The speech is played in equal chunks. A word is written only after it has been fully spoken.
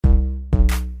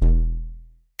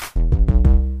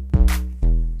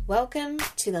Welcome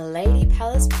to the Lady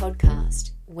Palace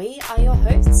podcast. We are your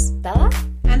hosts, Bella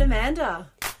and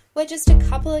Amanda. We're just a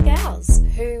couple of gals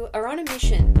who are on a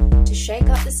mission to shake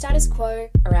up the status quo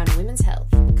around women's health.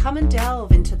 Come and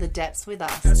delve into the depths with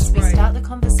us as we start the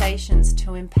conversations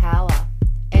to empower,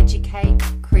 educate,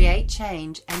 create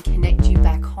change, and connect you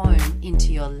back home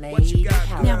into your lady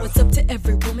power. Now it's up to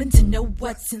every woman to know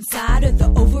what's inside of the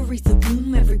ovaries, the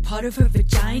womb, every part of her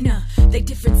vagina. They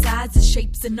different sizes,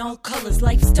 shapes, and all colors.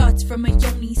 Life starts from a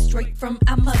yoni, straight from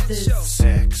our mothers.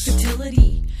 Sex,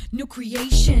 fertility, new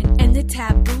creation, and the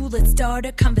taboo. Let's start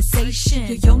a conversation.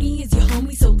 Your yoni is your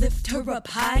homie, so lift her up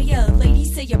higher.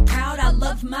 Ladies, say you're proud. I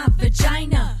love my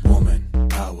vagina. woman,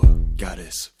 power,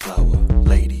 goddess, flower,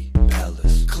 lady,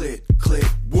 palace, click, click,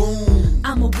 boom.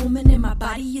 I'm a woman and my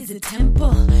body is a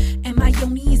temple, and my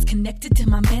yoni is connected to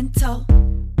my mental.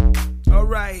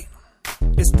 Alright,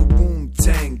 it's the Boom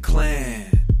Tang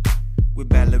Clan with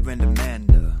Bella and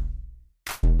Amanda.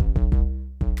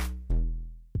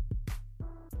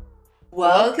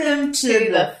 Welcome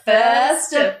to the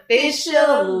first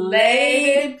official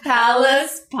Lady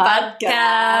Palace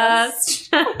podcast.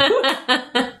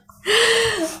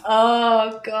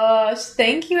 Oh gosh,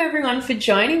 thank you everyone for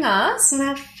joining us on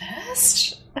our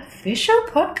first official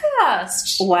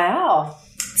podcast. Wow.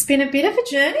 It's been a bit of a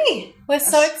journey. We're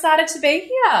so excited to be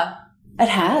here. It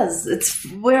has.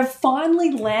 We're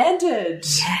finally landed.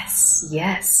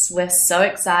 Yes. We're so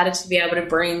excited to be able to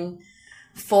bring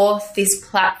forth this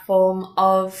platform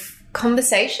of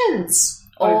conversations,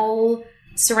 all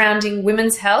surrounding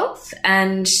women's health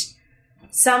and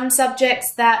some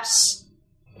subjects that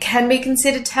can be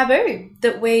considered taboo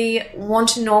that we want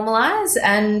to normalise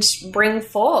and bring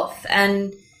forth.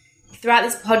 And throughout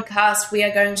this podcast, we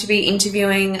are going to be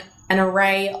interviewing an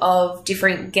array of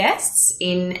different guests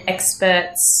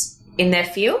experts in their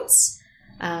fields.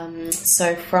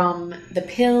 So from the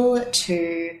pill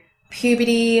to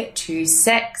puberty to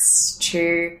sex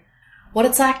to what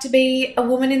it's like to be a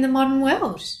woman in the modern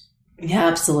world. Yeah,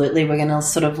 absolutely. We're going to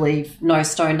sort of leave no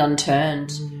stone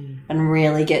unturned and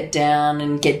really get down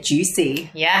and get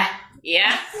juicy. Yeah.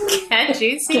 Get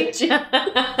juicy.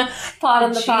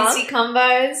 Pardon the pun. Juicy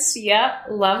combos. Yeah,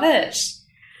 love it.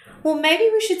 Well, maybe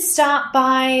we should start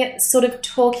by sort of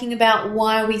talking about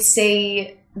why we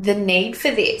see the need for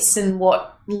this and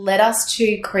what led us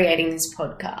to creating this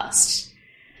podcast.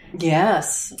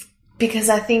 Yes. Because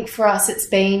I think for us it's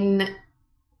been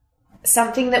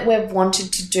something that we've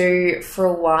wanted to do for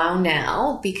a while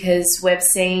now, because we've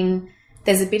seen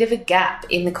there's a bit of a gap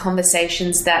in the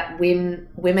conversations that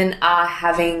women are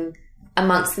having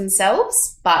amongst themselves,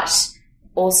 but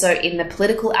also in the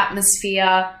political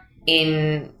atmosphere,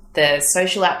 in the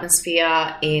social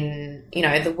atmosphere, in,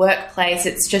 the workplace.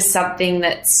 It's just something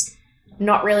that's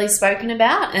not really spoken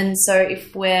about. And so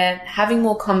if we're having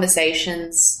more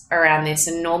conversations around this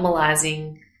and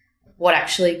normalizing what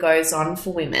actually goes on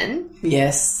for women,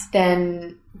 yes,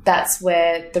 then that's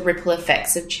where the ripple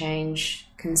effects of change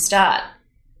can start.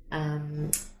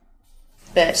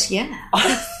 But yeah.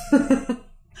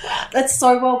 That's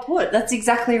so well put. That's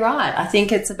exactly right. I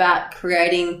think it's about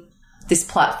creating this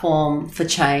platform for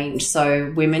change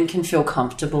so women can feel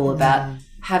comfortable about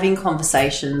having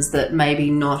conversations that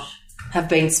maybe not have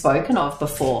been spoken of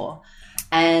before,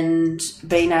 and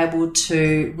being able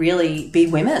to really be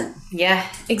women. Yeah,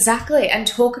 exactly. And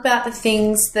talk about the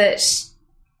things that,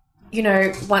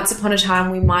 once upon a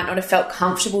time we might not have felt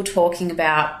comfortable talking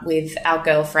about with our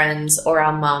girlfriends or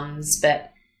our mums.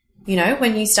 But,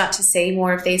 when you start to see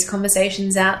more of these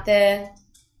conversations out there,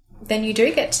 then you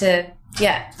do get to,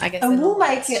 I guess. And we'll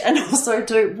make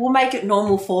it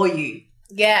normal for you.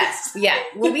 Yes, yeah.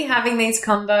 We'll be having these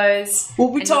combos.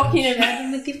 We'll be talking about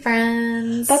them with your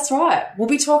friends. That's right. We'll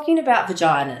be talking about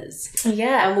vaginas.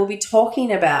 Yeah. And we'll be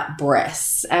talking about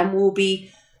breasts. And we'll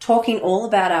be talking all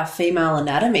about our female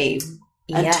anatomy.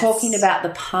 And talking about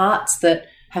the parts that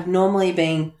have normally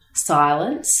been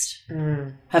silenced,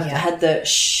 have had the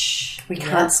we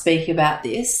can't speak about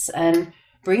this, and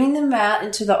bringing them out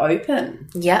into the open.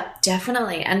 Yep,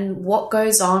 definitely. And what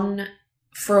goes on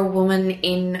for a woman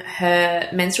in her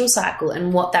menstrual cycle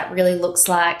and what that really looks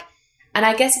like. And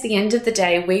I guess at the end of the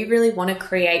day, we really want to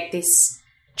create this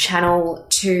channel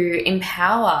to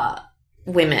empower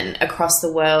women across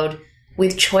the world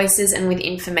with choices and with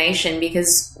information,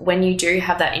 because when you do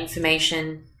have that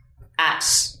information at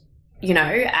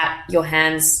your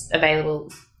hands available,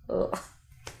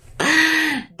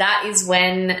 that is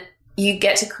when you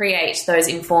get to create those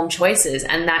informed choices,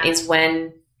 and that is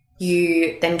when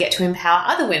you then get to empower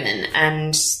other women,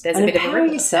 and there's a bit of a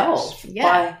ripple yourself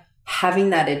by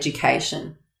having that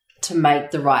education to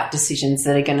make the right decisions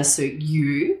that are going to suit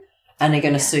you and are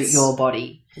going to suit your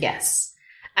body. Yes.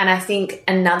 And I think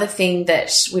another thing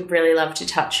that we'd really love to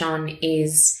touch on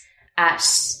is at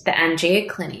the Angia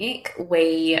Clinic,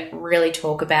 we really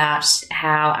talk about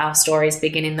how our stories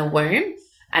begin in the womb,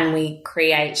 and we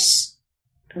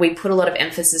put a lot of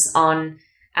emphasis on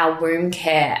our womb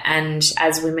care, and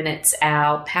as women, it's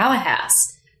our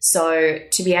powerhouse. So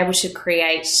to be able to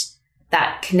create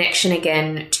that connection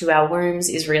again to our wombs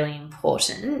is really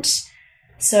important.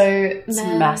 So it's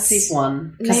a massive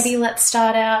one. Maybe let's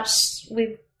start out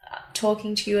with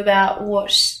talking to you about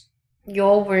what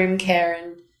your womb care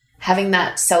and having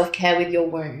that self-care with your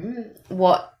womb,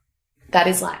 what that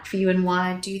is like for you, and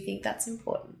why do you think that's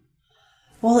important?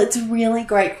 Well, it's a really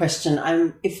great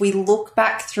question. If we look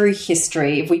back through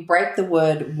history, if we break the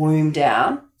word womb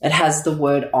down, it has the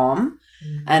word Om,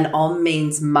 and Om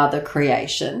means mother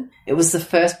creation. It was the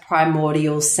first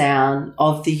primordial sound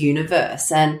of the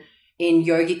universe, and in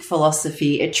yogic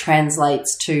philosophy, it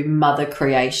translates to mother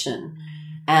creation.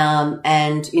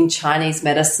 And in Chinese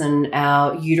medicine,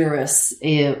 our uterus,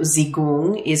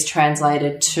 Zigong, is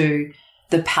translated to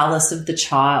the palace of the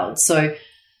child. So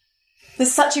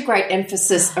there's such a great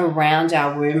emphasis around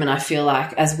our womb, and I feel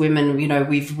like as women, you know,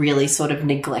 we've really sort of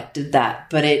neglected that.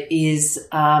 But it is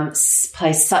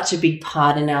plays such a big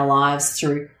part in our lives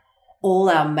through all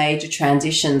our major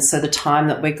transitions. So the time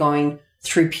that we're going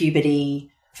through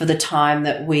puberty, for the time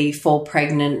that we fall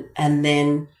pregnant, and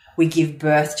then we give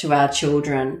birth to our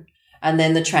children, and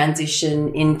then the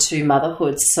transition into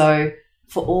motherhood. So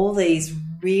for all these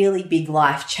really big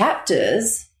life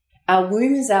chapters, our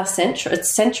womb is our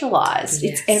it's centralized.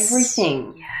 Yes. It's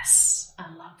everything. Yes,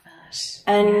 I love that.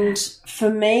 And for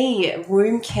me,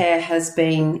 womb care it's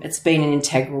been an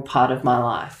integral part of my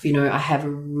life. You know, I have a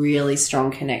really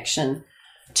strong connection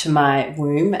to my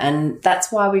womb, and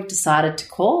that's why we've decided to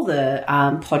call the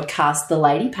podcast The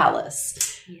Lady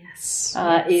Palace.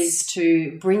 Is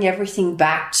to bring everything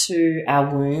back to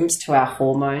our wombs, to our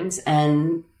hormones,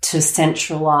 and to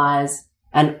centralize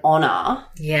and honor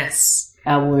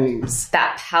our wombs.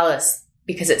 That palace,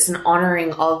 because it's an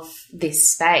honoring of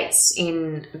this space.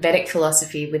 In Vedic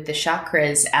philosophy with the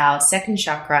chakras, our second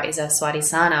chakra is our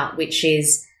Swadhisthana, which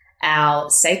is our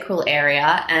sacral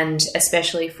area, and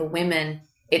especially for women,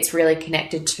 it's really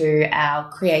connected to our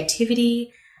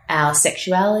creativity, our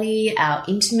sexuality, our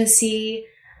intimacy.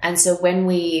 And so when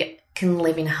we can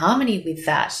live in harmony with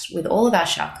that, with all of our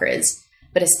chakras,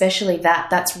 but especially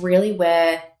that's really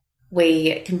where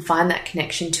we can find that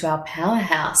connection to our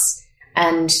powerhouse.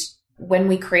 And when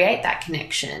we create that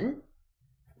connection,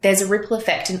 there's a ripple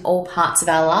effect in all parts of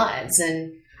our lives.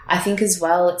 And I think as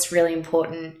well, it's really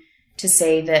important to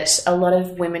see that a lot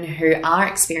of women who are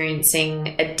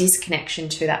experiencing a disconnection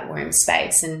to that womb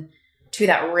space and to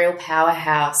that real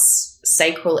powerhouse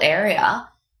sacral area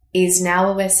is now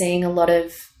where we're seeing a lot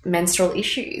of menstrual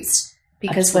issues,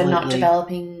 because we're not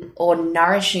developing or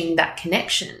nourishing that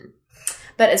connection.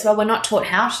 But as well, we're not taught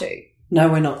how to. No,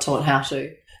 we're not taught how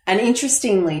to. And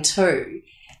interestingly too,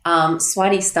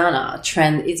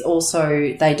 Swadhisthana is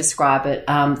also, they describe it,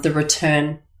 the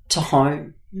return to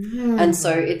home. And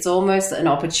so it's almost an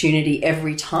opportunity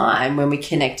every time when we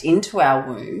connect into our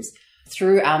wombs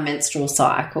through our menstrual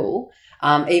cycle,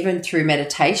 even through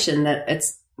meditation, that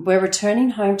we're returning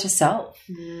home to self.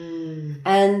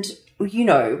 And, you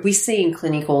know, we see in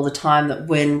clinic all the time that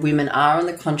when women are on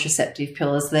the contraceptive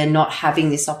pills, they're not having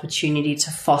this opportunity to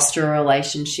foster a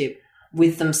relationship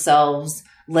with themselves,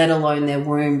 let alone their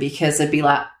womb, because they'd be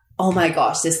like, oh my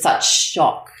gosh, there's such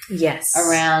shock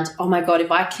around, oh my God,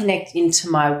 if I connect into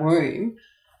my womb,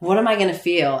 what am I going to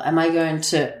feel? Am I going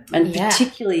to, and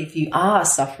particularly if you are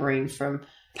suffering from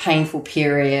painful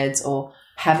periods or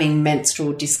having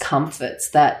menstrual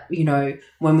discomforts, that, you know,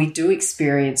 when we do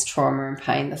experience trauma and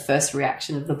pain, the first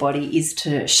reaction of the body is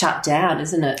to shut down,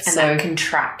 isn't it? And that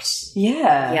contract.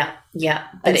 Yeah.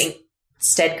 But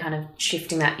instead kind of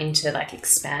shifting that into like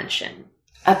expansion.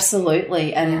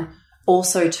 Absolutely. And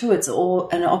also too, it's all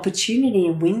an opportunity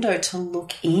and window to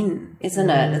look in, isn't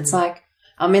it? It's like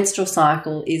our menstrual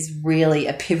cycle is really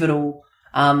a pivotal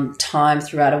time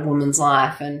throughout a woman's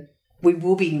life, and we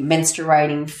will be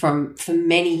menstruating for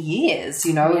many years,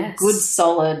 you know, a good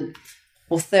solid,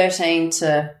 13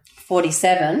 to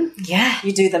 47. Yeah.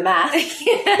 You do the math.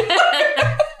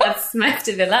 That's most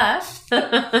of your life. So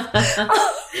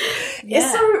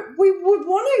we would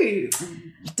want to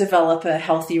develop a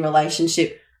healthy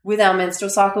relationship with our menstrual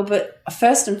cycle, but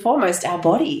first and foremost, our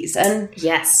bodies. And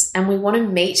yes, and we want to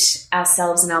meet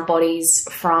ourselves and our bodies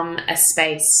from a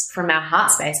space, from our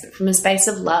heart space, but from a space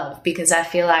of love, because I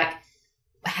feel like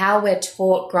how we're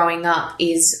taught growing up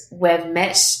is we've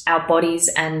met our bodies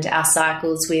and our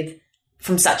cycles with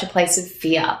from such a place of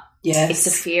fear. Yes. It's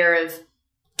a fear of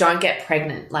don't get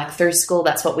pregnant. Like through school,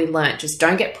 that's what we learnt. Just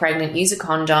don't get pregnant, use a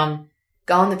condom,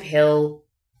 go on the pill.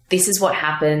 This is what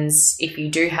happens if you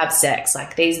do have sex.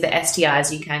 Like these are the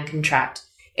STIs you can contract.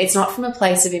 It's not from a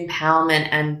place of empowerment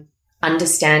and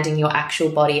understanding your actual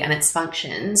body and its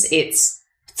functions. It's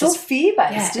all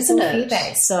fear-based, isn't it? It's all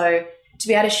fear-based. So to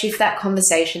be able to shift that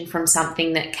conversation from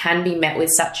something that can be met with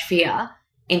such fear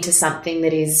into something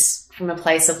that is from a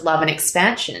place of love and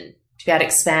expansion, to be able to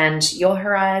expand your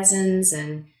horizons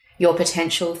and your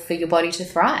potential for your body to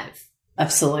thrive.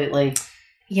 Absolutely.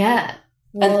 Yeah.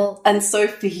 Well, and so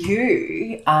for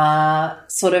you,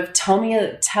 sort of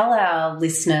tell our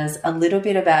listeners a little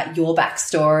bit about your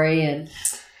backstory and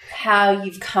how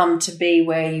you've come to be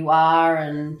where you are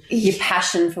and your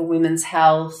passion for women's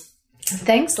health.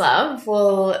 Thanks, love.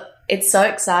 Well, it's so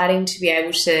exciting to be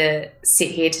able to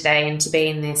sit here today and to be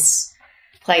in this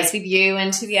place with you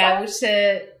and to be able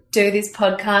to do this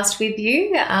podcast with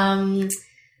you.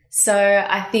 So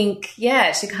I think,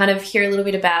 to kind of hear a little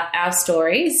bit about our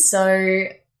stories. So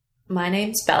my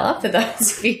name's Bella, for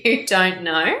those of you who don't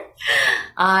know.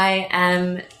 I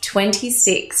am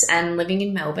 26 and living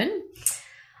in Melbourne.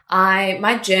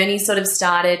 My journey sort of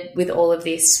started with all of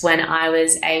this when I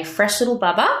was a fresh little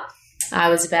bubba. I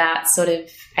was about sort of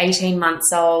 18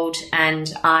 months old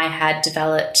and I had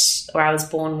developed, or I was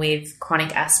born with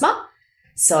chronic asthma.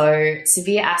 So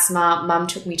severe asthma. Mum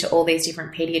took me to all these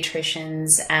different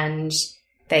pediatricians and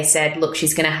they said, look,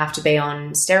 she's going to have to be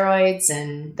on steroids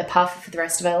and the puff for the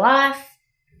rest of her life.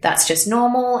 That's just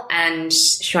normal and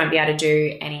she won't be able to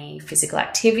do any physical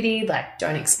activity. Like,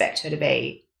 don't expect her to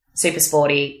be super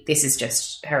sporty. This is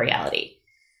just her reality.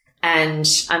 And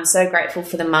I'm so grateful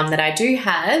for the mum that I do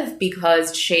have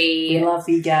because she... Love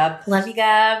you, Gab. Love you,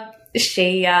 Gab.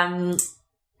 She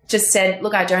just said,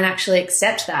 look, I don't actually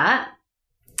accept that.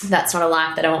 That's not a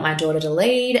life that I want my daughter to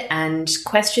lead, and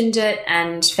questioned it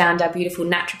and found our beautiful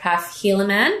naturopath healer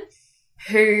man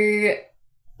who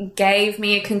gave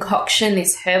me a concoction,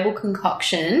 this herbal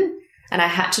concoction, and I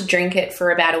had to drink it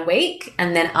for about a week.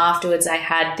 And then afterwards I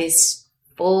had this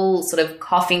full sort of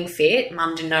coughing fit.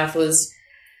 Mum didn't know if it was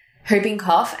whooping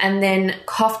cough, and then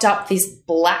coughed up this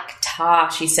black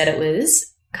tar, she said it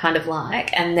was kind of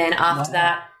like. And then after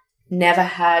that, never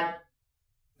had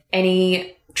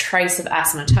any trace of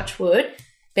asthma, touch wood,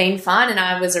 been fine. And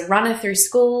I was a runner through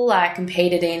school. I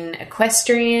competed in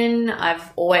equestrian.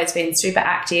 I've always been super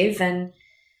active. And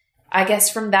I guess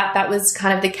from that was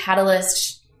kind of the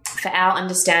catalyst for our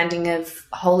understanding of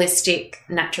holistic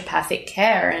naturopathic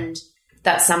care. And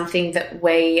that's something that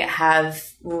we have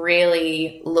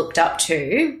really looked up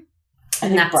to.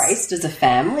 And embraced as a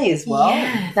family as well.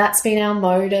 Yeah, that's been our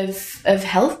mode of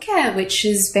healthcare, which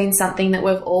has been something that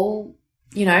we've all,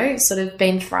 sort of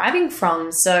been thriving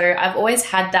from. So I've always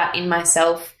had that in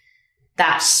myself,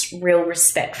 that real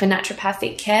respect for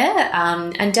naturopathic care,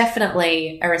 and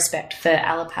definitely a respect for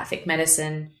allopathic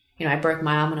medicine. I broke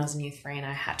my arm when I was in year 3 and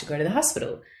I had to go to the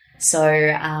hospital. So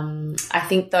I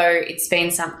think, though, it's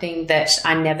been something that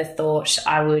I never thought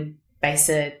I would base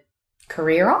a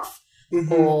career off,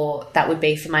 or that would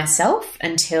be for myself,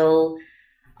 until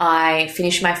I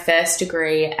finished my first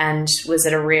degree and was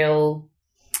at a real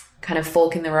kind of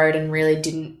fork in the road and really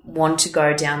didn't want to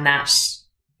go down that.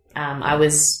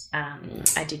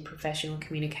 I did professional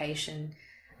communication,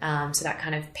 so that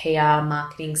kind of PR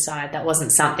marketing side, that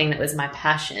wasn't something that was my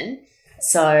passion.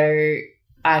 So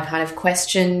I kind of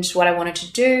questioned what I wanted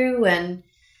to do and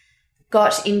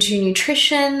got into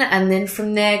nutrition, and then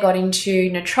from there got into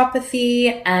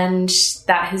naturopathy, and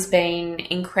that has been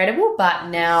incredible. But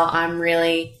now I'm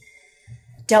really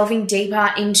delving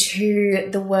deeper into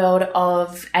the world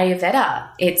of Ayurveda.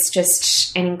 It's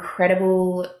just an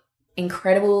incredible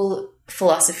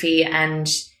philosophy and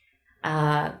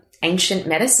ancient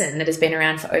medicine that has been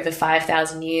around for over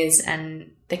 5,000 years,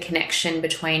 and the connection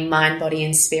between mind, body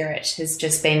and spirit has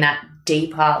just been that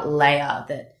deeper layer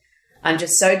that I'm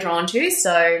just so drawn to.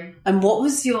 So, and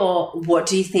what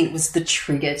do you think was the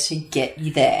trigger to get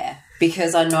you there?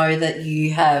 Because I know that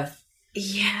you have,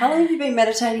 how long have you been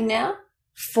meditating now?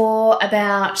 For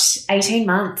about 18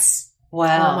 months.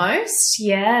 Wow. Almost,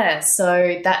 yeah.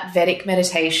 So that Vedic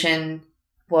meditation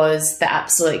was the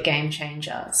absolute game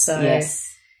changer. So,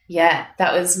 yeah,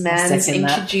 that was Mans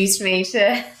introduced me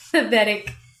to the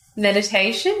Vedic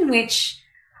meditation, which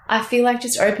I feel like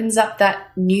just opens up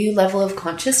that new level of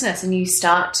consciousness, and you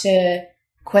start to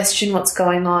question what's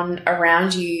going on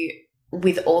around you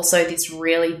with also this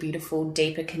really beautiful,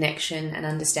 deeper connection and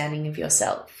understanding of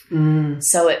yourself.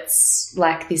 So it's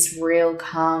like this real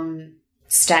calm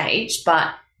stage,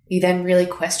 but you then really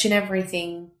question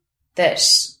everything that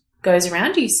goes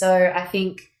around you. So I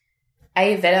think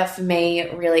Ayurveda for me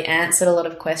really answered a lot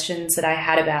of questions that I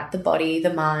had about the body,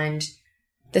 the mind,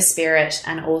 the spirit,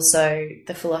 and also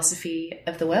the philosophy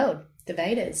of the world, the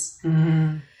Vedas.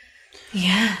 Mm-hmm.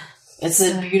 Yeah. It is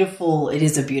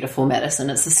a beautiful medicine.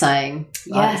 It's the saying.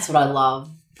 Yeah. That's what I love.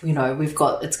 You know, it's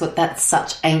got that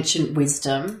such ancient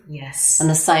wisdom. Yes. And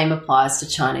the same applies to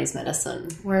Chinese medicine.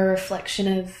 We're a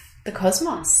reflection of the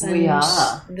cosmos. We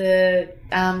are.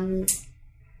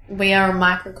 We are a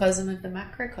microcosm of the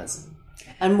macrocosm.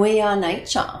 And we are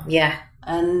nature. Yeah.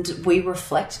 And we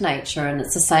reflect nature, and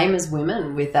it's the same as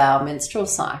women with our menstrual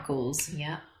cycles.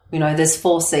 Yeah. You know, there's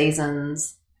 4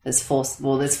 seasons. There's 4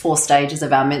 stages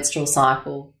of our menstrual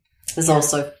cycle. There's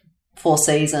also 4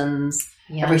 seasons.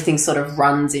 Yeah. Everything sort of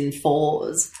runs in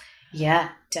 4s. Yeah,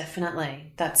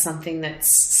 definitely. That's something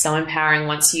that's so empowering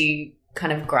once you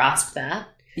kind of grasp that.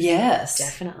 Yes.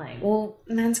 Definitely. Well,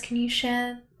 Mans, can you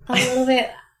share a little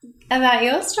bit about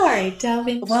your story? Delve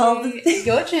into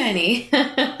your journey.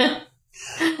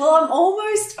 Well, I'm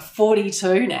almost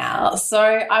 42 now. So,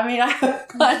 I mean, I have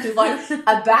kind of like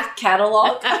a back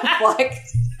catalogue of like...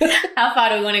 How far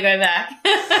do we want to go back?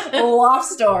 Life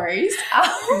stories.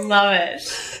 Love it.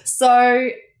 So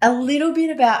a little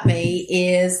bit about me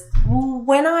is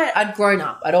when I'd grown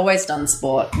up, I'd always done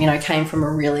sport, you know, came from a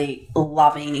really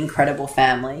loving, incredible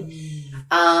family.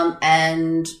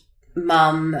 And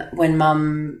when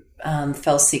mum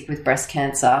fell sick with breast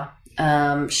cancer,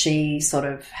 she sort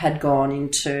of had gone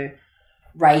into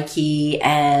Reiki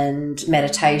and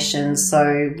meditation.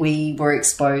 So we were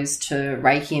exposed to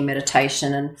Reiki and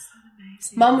meditation, and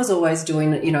Mum was always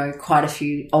doing, you know, quite a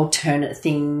few alternate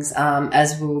things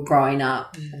as we were growing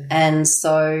up. And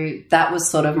so that was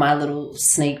sort of my little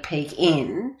sneak peek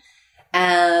in.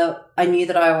 I knew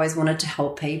that I always wanted to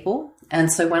help people.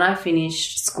 And so when I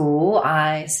finished school,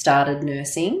 I started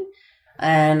nursing,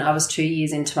 and I was 2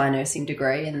 years into my nursing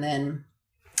degree, and then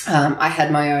I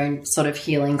had my own sort of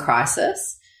healing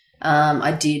crisis.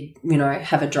 I did, you know,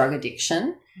 have a drug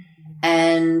addiction.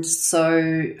 And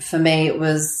so for me, it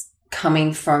was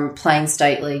coming from playing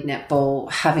state league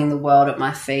netball, having the world at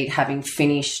my feet, having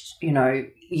finished, you know,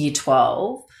 year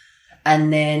 12,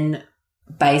 and then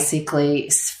basically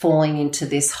falling into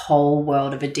this whole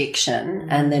world of addiction,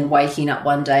 and then waking up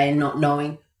one day and not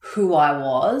knowing who I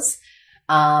was.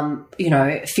 You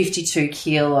know, 52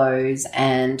 kilos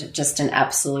and just an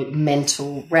absolute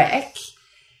mental wreck.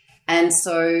 And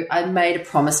so I made a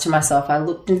promise to myself. I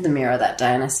looked into the mirror that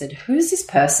day and I said, who's this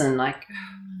person? Like,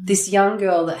 this young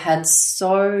girl that had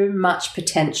so much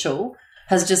potential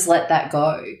has just let that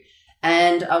go.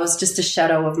 And I was just a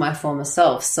shadow of my former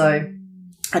self. So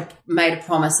I made a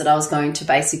promise that I was going to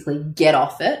basically get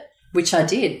off it, which I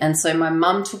did. And so my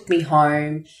mum took me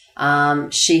home.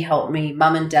 She helped me.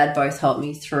 Mum and dad both helped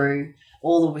me through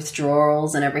all the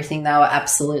withdrawals and everything. They were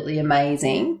absolutely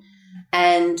amazing.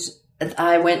 And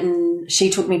I went and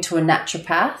she took me to a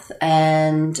naturopath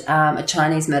and a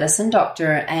Chinese medicine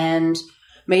doctor, and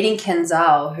meeting Ken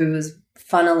Zhao, who was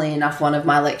funnily enough one of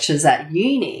my lectures at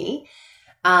uni.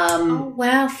 Oh,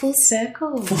 wow, full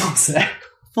circle.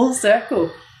 Full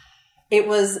circle. It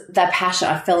was that passion.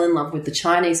 I fell in love with the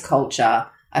Chinese culture.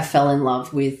 I fell in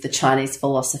love with the Chinese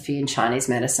philosophy and Chinese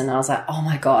medicine. I was like, oh,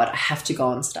 my God, I have to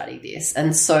go and study this.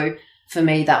 And so for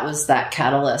me, that was that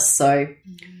catalyst. So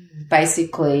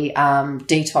basically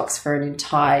detox for an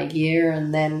entire year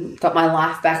and then got my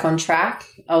life back on track.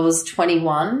 I was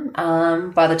 21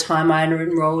 by the time I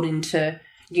enrolled into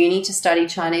uni to study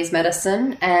Chinese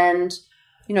medicine, and,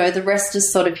 you know, the rest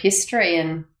is sort of history.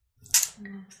 And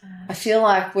I feel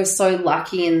like we're so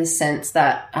lucky in the sense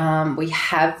that we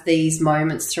have these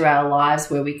moments through our lives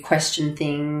where we question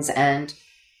things, and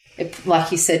it,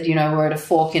 like you said, you know, we're at a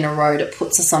fork in a road. It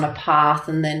puts us on a path,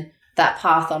 and then that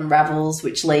path unravels,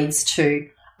 which leads to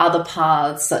other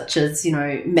paths such as, you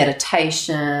know,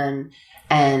 meditation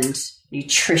and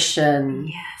nutrition.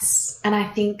 Yes. And I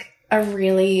think a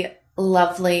really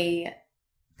lovely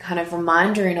kind of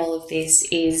reminder in all of this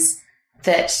is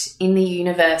that in the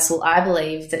universe, well, I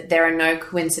believe that there are no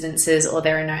coincidences or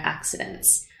there are no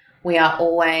accidents. We are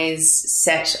always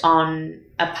set on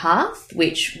a path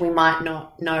which we might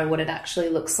not know what it actually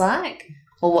looks like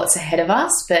or what's ahead of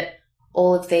us, but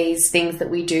all of these things that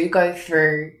we do go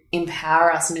through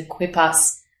empower us and equip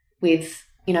us with,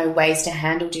 you know, ways to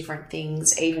handle different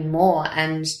things even more.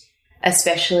 And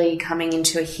especially coming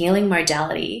into a healing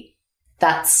modality,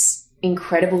 that's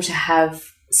incredible to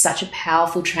have such a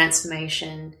powerful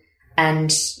transformation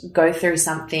and go through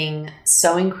something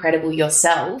so incredible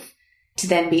yourself to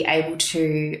then be able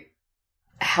to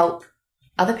help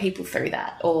other people through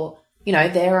that, or, you know,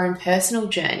 their own personal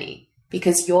journey.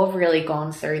 because you've really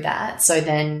gone through that. So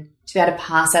then to be able to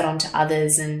pass that on to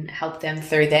others and help them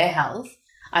through their health,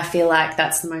 I feel like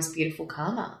that's the most beautiful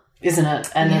karma. Isn't it?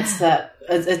 And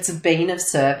it's been of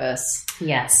service.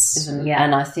 Yes. Isn't it? Yeah.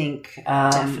 And I think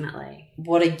definitely.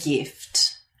 What a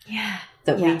gift. Yeah.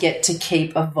 That we get to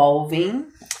keep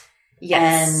evolving.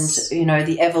 Yes. And, you know,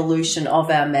 the evolution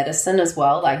of our medicine as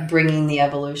well, like bringing the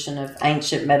evolution of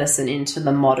ancient medicine into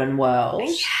the modern world.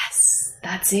 Yes.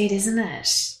 That's it, isn't it?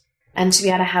 And to be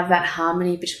able to have that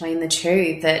harmony between the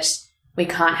two, that we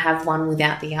can't have one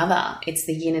without the other. It's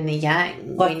the yin and the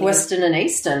yang. Like Western and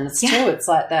Eastern, it's too. It's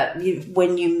like that.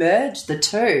 When you merge the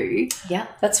two,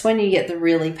 that's when you get the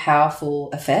really powerful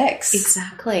effects.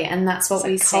 Exactly. And that's what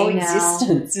we see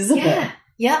coexistence, now. Isn't it?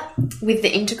 Yeah. With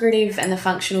the integrative and the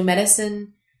functional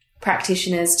medicine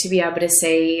practitioners, to be able to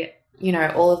see, you know,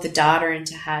 all of the data and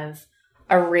to have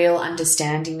a real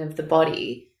understanding of the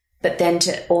body, but then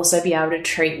to also be able to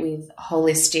treat with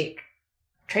holistic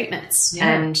treatments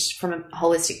and from a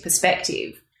holistic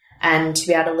perspective, and to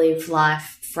be able to live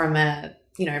life from a,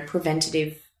 you know,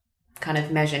 preventative kind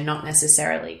of measure, not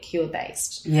necessarily cure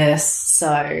based. Yes. So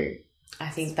I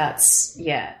think that's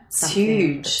it's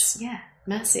huge.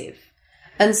 Massive.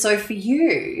 And so for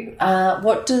you,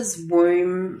 what does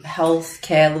womb health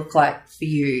care look like for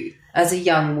you as a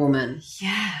young woman?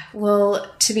 Yeah. Well,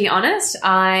 to be honest,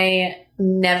 I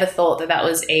never thought that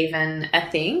was even a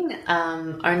thing.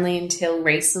 Only until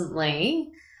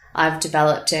recently I've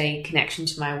developed a connection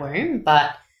to my womb.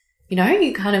 But, you know,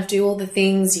 you kind of do all the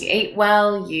things, you eat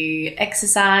well, you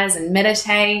exercise and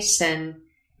meditate and,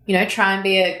 you know, try and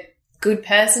be a good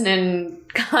person and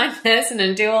kind person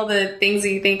and do all the things that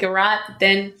you think are right. But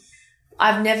then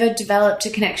I've never developed a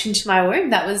connection to my womb.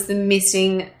 That was the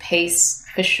missing piece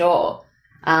for sure.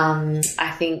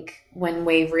 I think when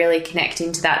we really connect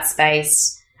into that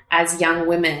space as young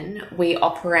women, we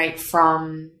operate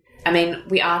from, I mean,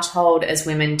 we are told as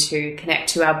women to connect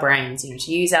to our brains, you know,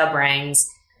 to use our brains,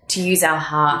 to use our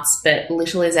hearts, but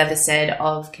little is ever said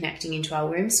of connecting into our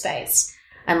womb space.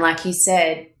 And like you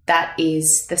said, that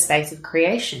is the space of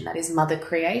creation. That is Mother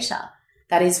Creator.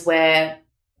 That is where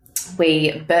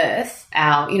we birth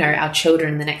our, you know, our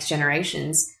children, the next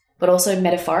generations, but also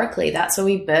metaphorically, that's where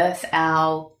we birth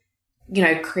our, you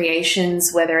know, creations,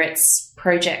 whether it's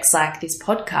projects like this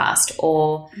podcast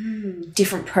or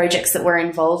different projects that we're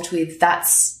involved with.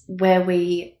 That's where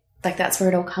that's where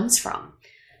it all comes from.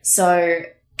 So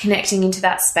connecting into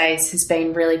that space has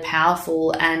been really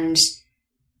powerful, and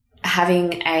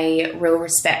having a real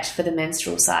respect for the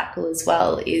menstrual cycle as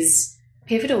well is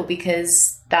pivotal,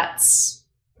 because that's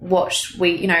what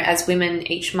we, you know, as women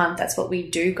each month, that's what we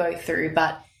do go through.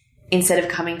 But instead of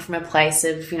coming from a place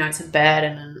of, you know, it's a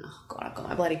burden and, oh God, I've got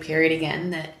my bloody period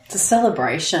again, that it's a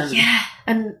celebration. Yeah.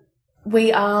 And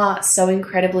we are so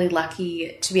incredibly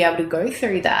lucky to be able to go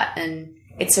through that. And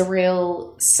it's a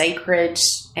real sacred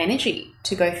energy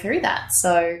to go through that.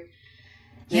 So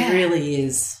it really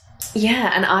is.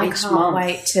 Yeah. And I Each can't month.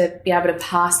 wait to be able to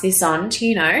pass this on to,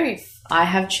 you know, if I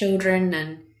have children,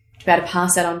 and to be able to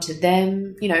pass that on to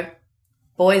them, you know,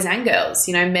 boys and girls,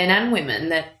 you know, men and women,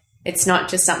 that it's not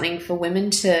just something for women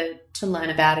to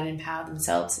learn about and empower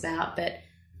themselves about, but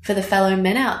for the fellow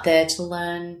men out there to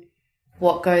learn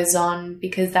what goes on,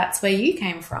 because that's where you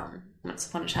came from once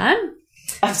upon a time.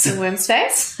 The womb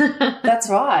space. That's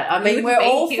right. I mean, we're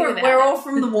all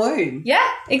from the womb. Yeah,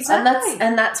 exactly.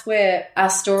 And that's where our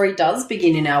story does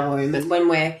begin, in our womb. And when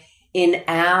we're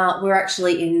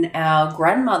actually in our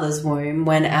grandmother's womb,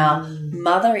 when our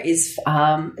mother is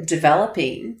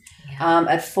developing.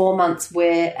 At 4 months,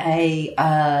 we're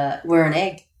an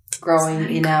egg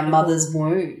growing in our mother's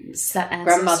wombs,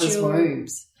 grandmother's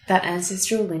wombs. That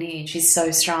ancestral lineage is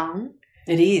so strong.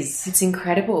 It is. It's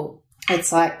incredible.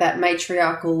 It's like that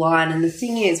matriarchal line. And the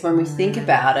thing is, when we think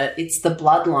about it, it's the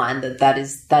bloodline that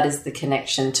is the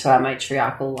connection to our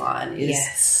matriarchal line.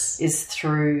 Is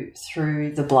through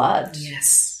the blood.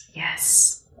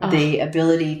 Yes. The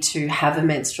ability to have a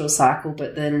menstrual cycle,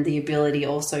 but then the ability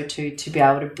also to be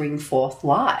able to bring forth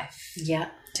life. Yeah,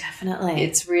 definitely.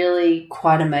 It's really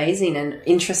quite amazing. And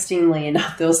interestingly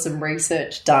enough, there was some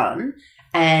research done,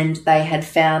 and they had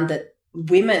found that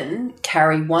women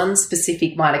carry one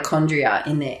specific mitochondria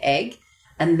in their egg,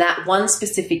 and that one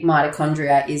specific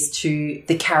mitochondria is to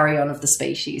the carry-on of the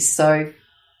species. So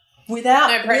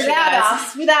without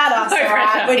us, all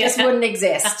right, we just wouldn't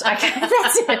exist. Okay,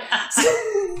 that's it.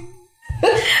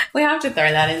 We have to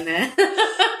throw that in there.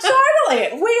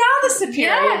 Totally. We are the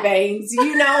superior beings.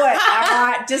 You know it. All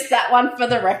right, just that one for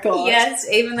the record. Yes,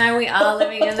 even though we are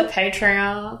living in the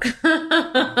patriarch.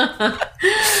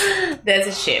 There's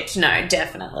a shift. No,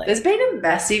 definitely. There's been a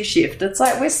massive shift. It's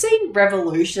like we're seeing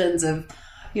revolutions of,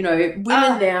 women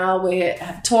now. We're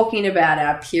talking about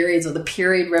our periods or the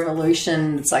period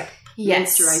revolution. It's like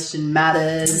menstruation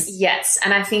matters. Yes,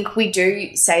 and I think we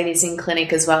do say this in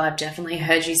clinic as well. I've definitely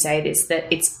heard you say this, that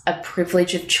it's a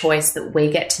privilege of choice that we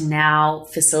get to now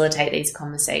facilitate these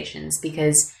conversations,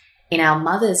 because in our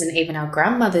mothers' and even our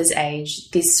grandmothers'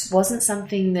 age, this wasn't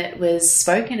something that was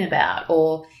spoken about,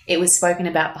 or it was spoken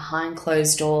about behind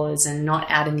closed doors and not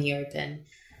out in the open.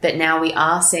 But now we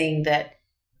are seeing that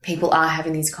people are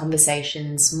having these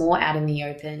conversations more out in the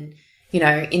open,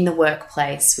 in the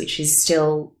workplace, which is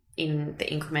still in the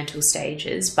incremental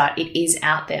stages, but it is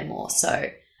out there more. So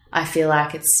I feel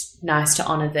like it's nice to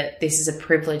honour that this is a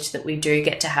privilege that we do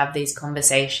get to have these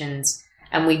conversations,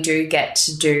 and we do get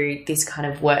to do this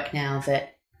kind of work now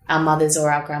that our mothers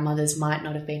or our grandmothers might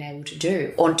not have been able to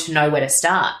do, or to know where to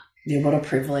start. Yeah, what a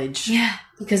privilege. Yeah,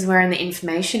 because we're in the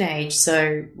information age,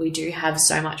 so we do have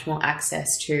so much more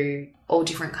access to all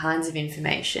different kinds of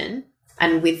information.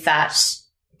 And with that,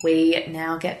 we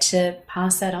now get to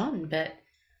pass that on. But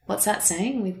what's that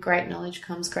saying? With great knowledge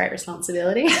comes great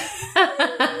responsibility.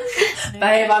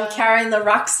 Babe, I'm carrying the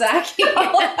rucksack.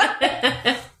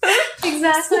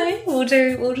 Exactly. We'll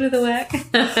do the work.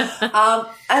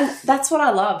 And that's what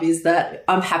I love, is that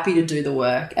I'm happy to do the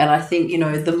work. And I think,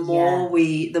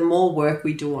 the more work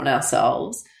we do on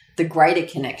ourselves, the greater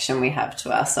connection we have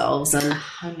to ourselves. And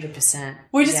 100%.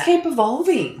 We just keep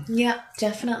evolving. Yeah,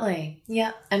 definitely.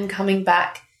 Yeah. And coming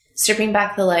back, stripping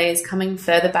back the layers, coming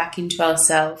further back into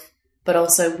ourselves, but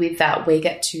also with that, we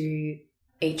get to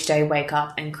each day wake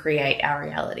up and create our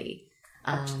reality.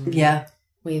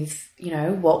 With,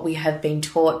 what we have been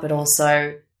taught, but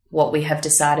also what we have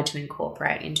decided to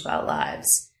incorporate into our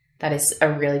lives. That is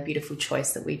a really beautiful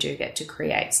choice that we do get to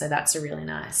create. So that's a really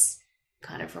nice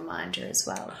kind of reminder as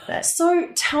well. So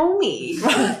tell me,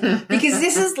 because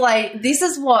this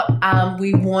is what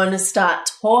we want to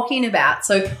start talking about.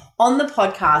 So on the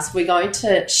podcast, we're going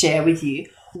to share with you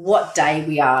what day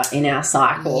we are in our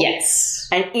cycle. Yes.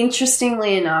 And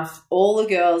interestingly enough, all the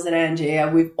girls at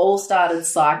Angia, we've all started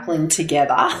cycling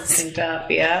together. Synced up,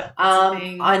 yeah.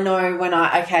 I know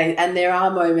and there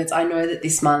are moments, I know that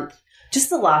this month, just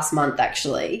the last month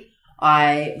actually,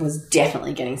 I was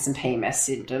definitely getting some PMS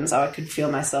symptoms. I could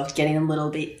feel myself getting a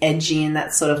little bit edgy, and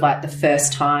that's sort of like the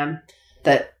first time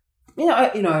that, in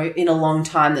a long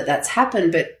time that's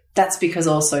happened. But that's because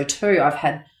also too, I've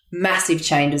had massive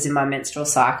changes in my menstrual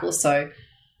cycle. So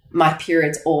my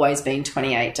period's always been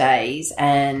 28 days,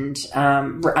 and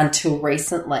until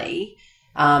recently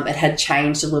it had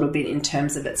changed a little bit in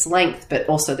terms of its length, but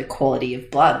also the quality of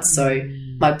blood. So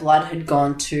my blood had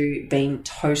gone to being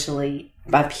totally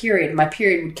my period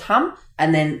would come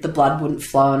and then the blood wouldn't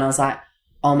flow, and I was like,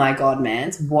 oh my God,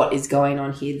 man, what is going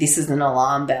on here? This is an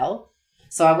alarm bell.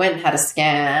 So I went and had a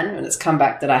scan, and it's come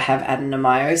back that I have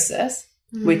adenomyosis,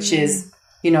 which is,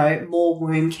 more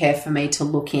womb care for me to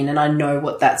look in. And I know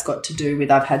what that's got to do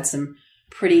with, I've had some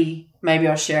maybe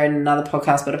I'll share in another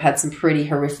podcast, but I've had some pretty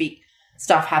horrific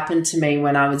stuff happen to me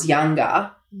when I was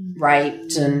younger,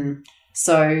 raped. And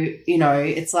so,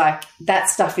 it's like that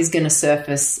stuff is going to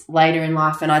surface later in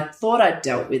life. And I thought I'd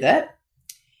dealt with it.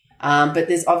 But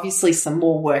there's obviously some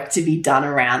more work to be done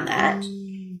around that.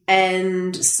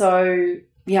 And so,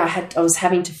 I was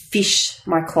having to fish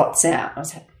my clots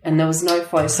out. And there was no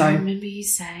flow. So I remember you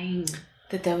saying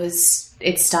that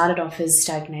it started off as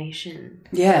stagnation.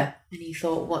 Yeah. And you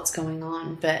thought, what's going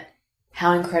on? But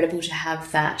how incredible to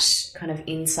have that kind of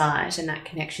insight and that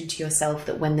connection to yourself,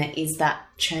 that when there is that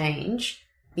change,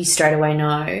 you straight away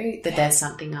know that there's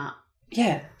something up.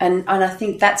 Yeah. And I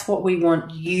think that's what we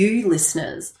want you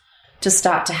listeners to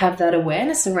start to have that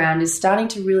awareness around, is starting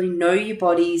to really know your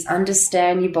bodies,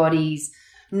 understand your bodies,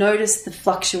 notice the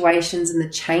fluctuations and the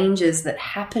changes that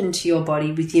happen to your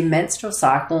body with your menstrual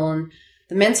cycle. And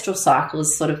the menstrual cycle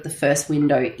is sort of the first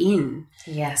window in.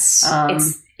 Yes.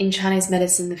 It's in Chinese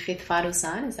medicine the fifth vital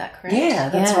sign. Is that correct? Yeah,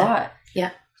 that's right.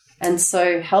 Yeah. And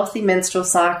so healthy menstrual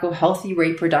cycle, healthy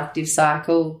reproductive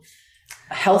cycle,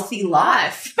 healthy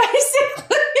life,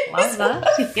 basically. Love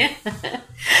that. Yeah.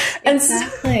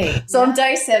 Exactly. So I'm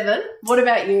day 7. What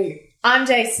about you? I'm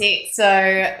day 6, so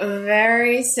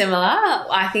very similar.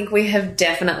 I think we have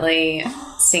definitely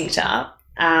synced up.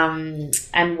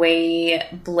 And we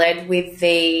bled with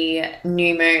the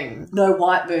new moon. No,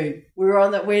 white moon.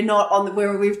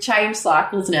 We've changed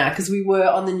cycles now, because we were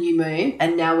on the new moon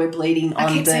and now we're bleeding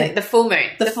on the full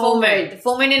moon. The full moon. The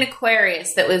full moon in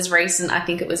Aquarius that was recent. I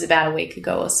think it was about a week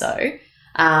ago or so.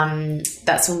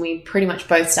 That's when we pretty much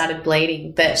both started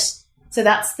bleeding. But so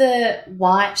that's the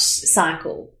white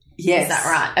cycle. Yes. Is that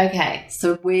right? Okay.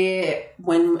 So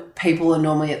when people are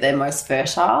normally at their most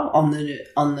fertile on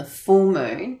the full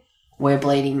moon, we're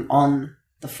bleeding on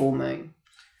the full moon,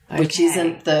 which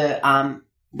isn't the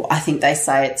I think they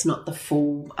say it's not the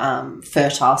full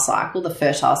fertile cycle. The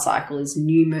fertile cycle is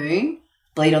new moon,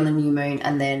 bleed on the new moon,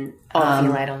 and then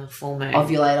ovulate on the full moon.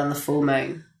 Ovulate on the full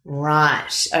moon.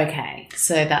 Right. Okay.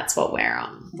 So that's what we're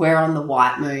on. We're on the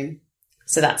white moon.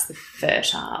 So that's the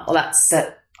fertile. Well, that's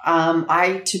that.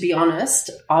 To be honest,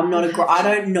 I'm not I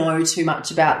don't know too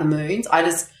much about the moons. I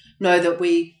just know that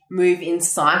we move in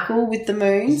cycle with the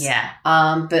moons. Yeah.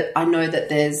 But I know that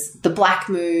there's the black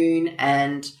moon,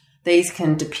 and these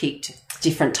can depict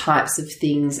different types of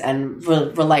things and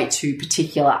relate to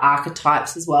particular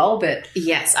archetypes as well. But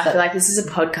yes, I feel like this is a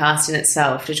podcast in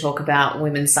itself to talk about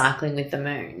women cycling with the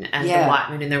moon and the white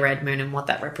moon and the red moon and what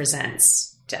that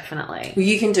represents. Definitely. Well,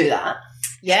 you can do that.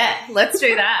 Yeah, let's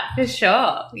do that for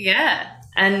sure. Yeah.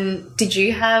 And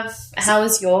how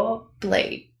was your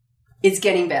bleed? It's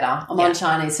getting better. I'm on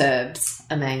Chinese herbs.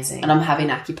 Amazing. And I'm having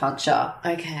acupuncture.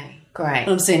 Okay, great.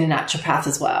 And I'm seeing a naturopath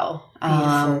as well.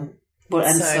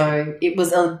 So it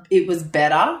was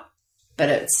better, but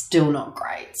it's still not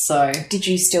great. So did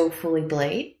you still fully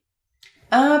bleed?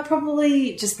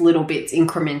 Probably just little bits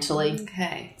incrementally.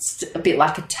 Okay. It's a bit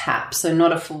like a tap, so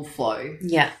not a full flow.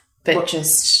 Yeah, but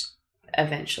just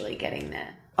eventually getting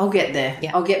there. I'll get there.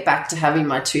 Yeah. I'll get back to having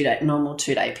my normal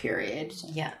 2-day period.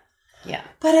 Yeah. Yeah.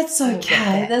 But it's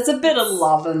okay. There's a bit of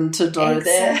loving to do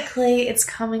there. Exactly. It's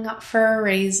coming up for a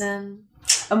reason.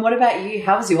 And what about you?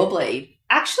 How was your bleed?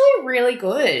 Actually, really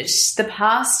good. The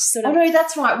past sort of... Oh, no,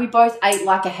 that's right. We both ate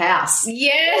like a house.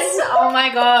 Yes. Oh,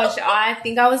 my gosh. I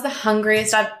think I was the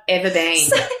hungriest I've ever been.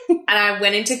 And I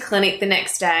went into clinic the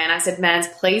next day and I said, Mans,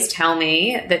 please tell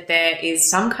me that there is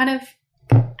some kind of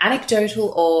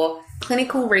anecdotal or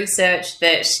clinical research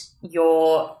that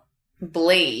your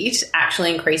bleed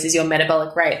actually increases your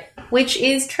metabolic rate, which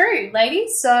is true,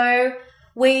 ladies. So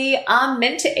we are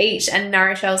meant to eat and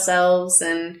nourish ourselves,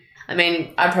 and I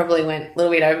mean, I probably went a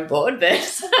little bit overboard,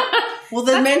 but well,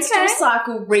 the menstrual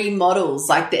cycle remodels,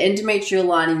 like the endometrial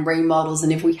lining remodels,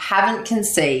 and if we haven't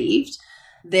conceived,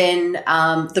 then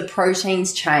the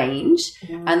proteins change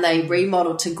and they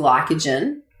remodel to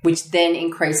glycogen, which then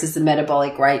increases the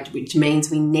metabolic rate, which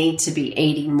means we need to be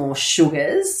eating more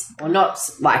sugars, or not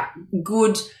like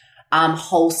good,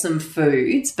 wholesome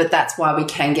foods, but that's why we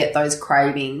can get those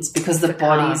cravings, because the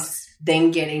body's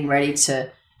then getting ready to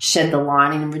shed the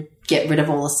lining and get rid of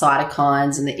all the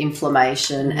cytokines and the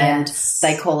inflammation, and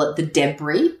they call it the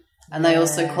debris, and they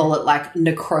also call it like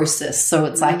necrosis. So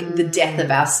it's like the death of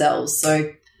our cells.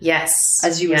 So yes,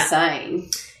 as you were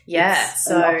saying, it's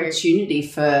an opportunity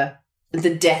for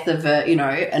the death of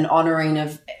an honouring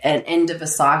of an end of a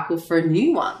cycle for a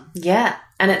new one. Yeah.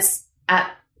 And it's at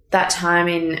that time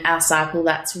in our cycle,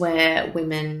 that's where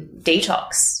women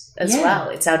detox as well.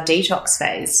 It's our detox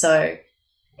phase. So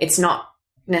it's not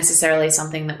necessarily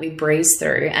something that we breeze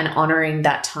through, and honouring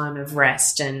that time of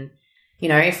rest. And,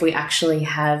 if we actually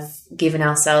have given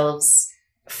ourselves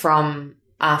from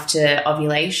after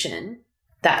ovulation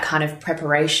that kind of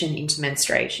preparation into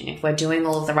menstruation, if we're doing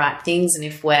all of the right things and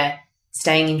if we're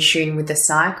staying in tune with the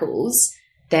cycles,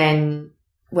 then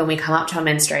when we come up to our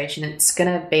menstruation, it's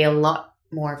going to be a lot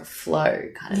more of a flow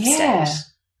kind of state,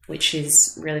 which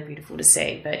is really beautiful to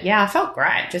see. But, I felt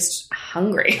great, just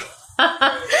hungry.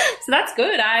 So that's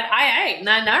good. I ate and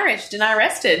I nourished and I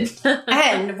rested.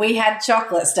 And we had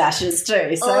chocolate stashes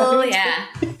too. So.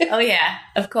 Oh, yeah.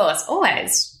 Of course.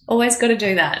 Always got to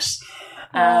do that.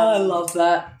 I love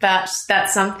that. But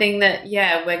that's something that,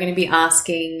 we're going to be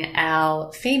asking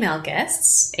our female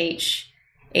guests each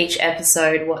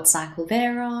episode what cycle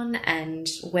they're on and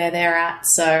where they're at.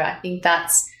 So I think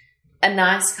that's a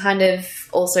nice kind of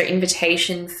also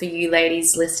invitation for you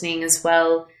ladies listening as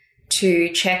well to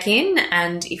check in.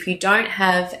 And if you don't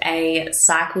have a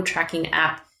cycle tracking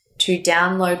app, to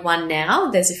download one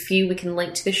now. There's a few we can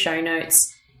link to the show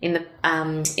notes in the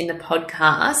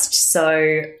podcast,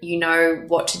 so you know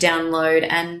what to download.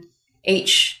 And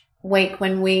each week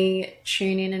when we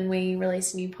tune in and we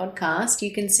release a new podcast,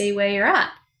 you can see where you're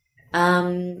at,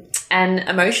 and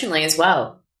emotionally as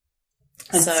well.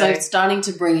 And so starting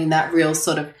to bring in that real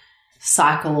sort of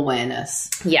cycle awareness.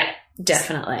 Yeah,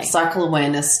 definitely. Cycle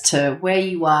awareness to where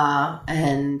you are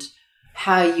and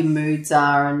how your moods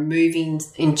are, and moving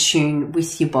in tune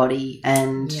with your body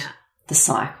and the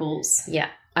cycles. Yeah.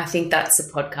 I think that's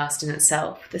a podcast in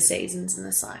itself, the seasons and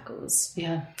the cycles.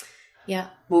 Yeah. Yeah.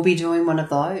 We'll be doing one of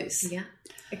those. Yeah.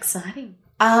 Exciting.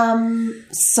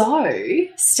 So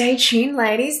stay tuned,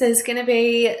 ladies. There's going to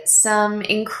be some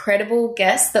incredible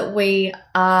guests that we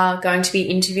are going to be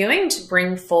interviewing to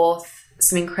bring forth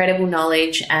some incredible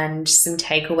knowledge and some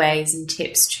takeaways and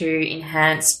tips to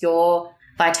enhance your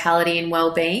vitality and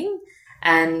well-being,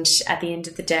 and at the end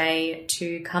of the day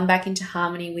to come back into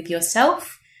harmony with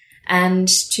yourself and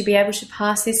to be able to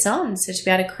pass this on, so to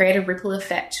be able to create a ripple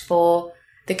effect for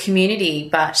the community,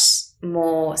 but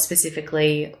more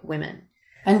specifically women.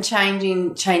 And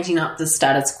changing up the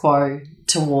status quo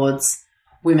towards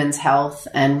women's health,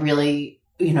 and really,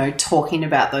 talking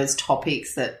about those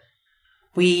topics that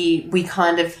we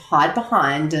kind of hide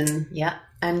behind. And yeah,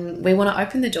 and we want to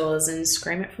open the doors and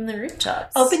scream it from the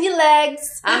rooftops. Open your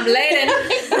legs. I'm bleeding.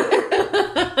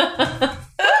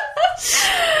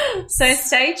 So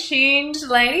stay tuned,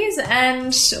 ladies,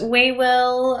 and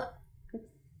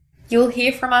you'll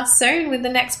hear from us soon with the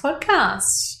next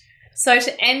podcast. So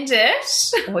to end it,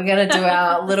 we're going to do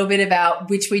our little bit about,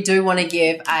 which we do want to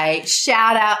give a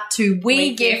shout out to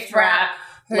We Gift Wrap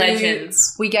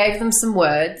legends. We gave them some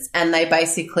words and they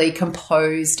basically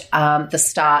composed the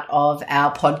start of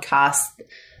our podcast.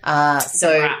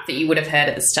 So rap that you would have heard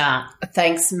at the start.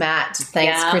 Thanks, Matt.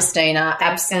 Thanks, Christina.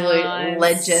 Thanks, absolute guys.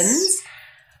 Legends.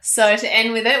 So to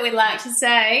end with it, we'd like to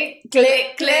say,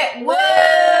 click, click,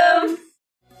 worm!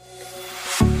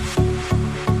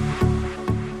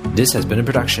 This has been a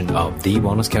production of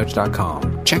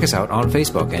TheWellnessCouch.com. Check us out on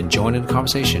Facebook and join in the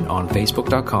conversation on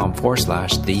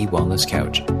Facebook.com/The Wellness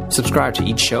Couch. Subscribe to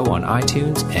each show on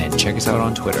iTunes and check us out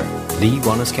on Twitter. The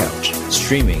Wellness Couch,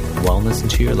 streaming wellness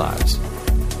into your lives.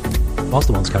 Whilst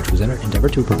the Wellness Couch presenter endeavor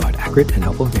to provide accurate and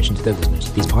helpful information to their listeners,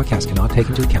 these podcasts cannot take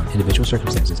into account individual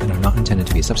circumstances and are not intended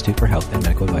to be a substitute for health and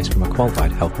medical advice from a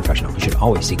qualified health professional. You should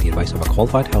always seek the advice of a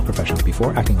qualified health professional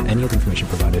before acting on any of the information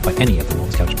provided by any of the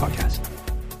Wellness Couch podcasts.